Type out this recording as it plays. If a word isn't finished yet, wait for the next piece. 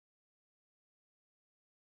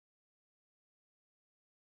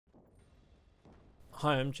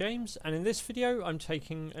Hi, I'm James, and in this video I'm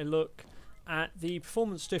taking a look at the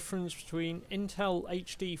performance difference between Intel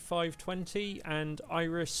HD 520 and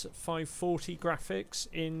i3-540 graphics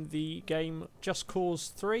in the game Just Cause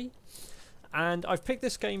 3. And I've picked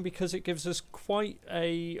this game because it gives us quite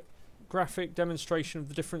a graphic demonstration of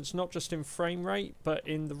the difference, not just in frame rate, but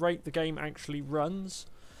in the rate the game actually runs.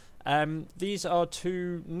 These are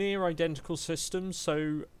two near identical systems,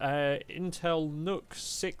 so Intel NUC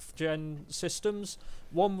 6th gen systems,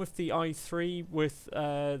 one with the i3 with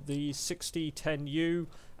the 6010U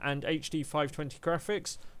and HD 520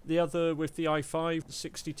 graphics, the other with the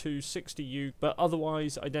i5-6260U, but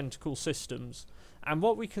otherwise identical systems. And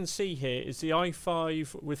what we can see here is the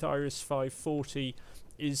i5 with Iris 540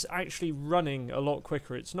 is actually running a lot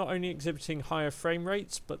quicker. It's not only exhibiting higher frame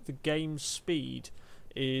rates, but the game speed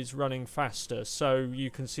is running faster. So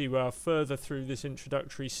you can see we are further through this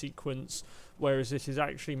introductory sequence, whereas it is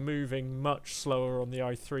actually moving much slower on the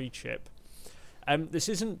i3 chip. This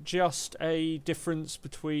isn't just a difference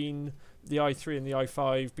between the i3 and the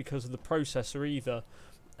i5 because of the processor either.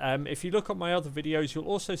 If you look at my other videos, you'll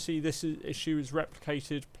also see this issue is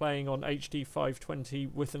replicated playing on HD 520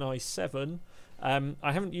 with an i7.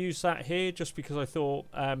 I haven't used that here just because I thought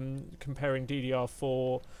comparing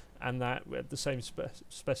DDR4 and that with the same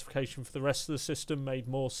specification for the rest of the system made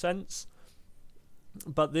more sense.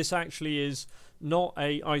 But this actually is not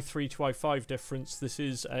a i3 to i5 difference, this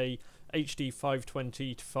is a HD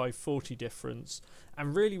 520 to 540 difference.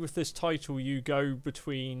 And really with this title you go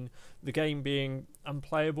between the game being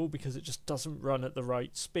unplayable because it just doesn't run at the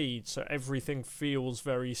right speed, so everything feels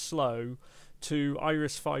very slow, to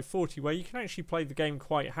Iris 540 where you can actually play the game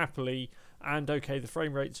quite happily, and okay, the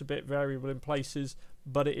frame rate's a bit variable in places,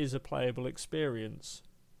 but it is a playable experience.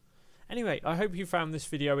 Anyway, I hope you found this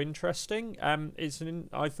video interesting.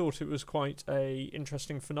 I thought it was quite a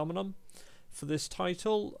interesting phenomenon for this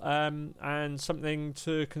title, and something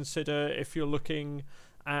to consider if you're looking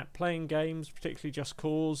at playing games, particularly Just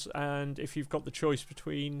Cause, and if you've got the choice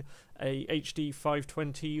between a HD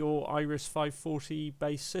 520 or Iris 540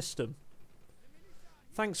 based system.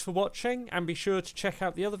 Thanks for watching, and be sure to check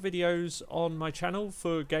out the other videos on my channel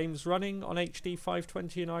for games running on HD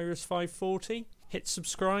 520 and Iris 540. Hit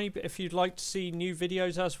subscribe if you'd like to see new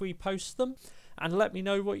videos as we post them, and let me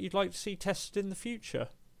know what you'd like to see tested in the future.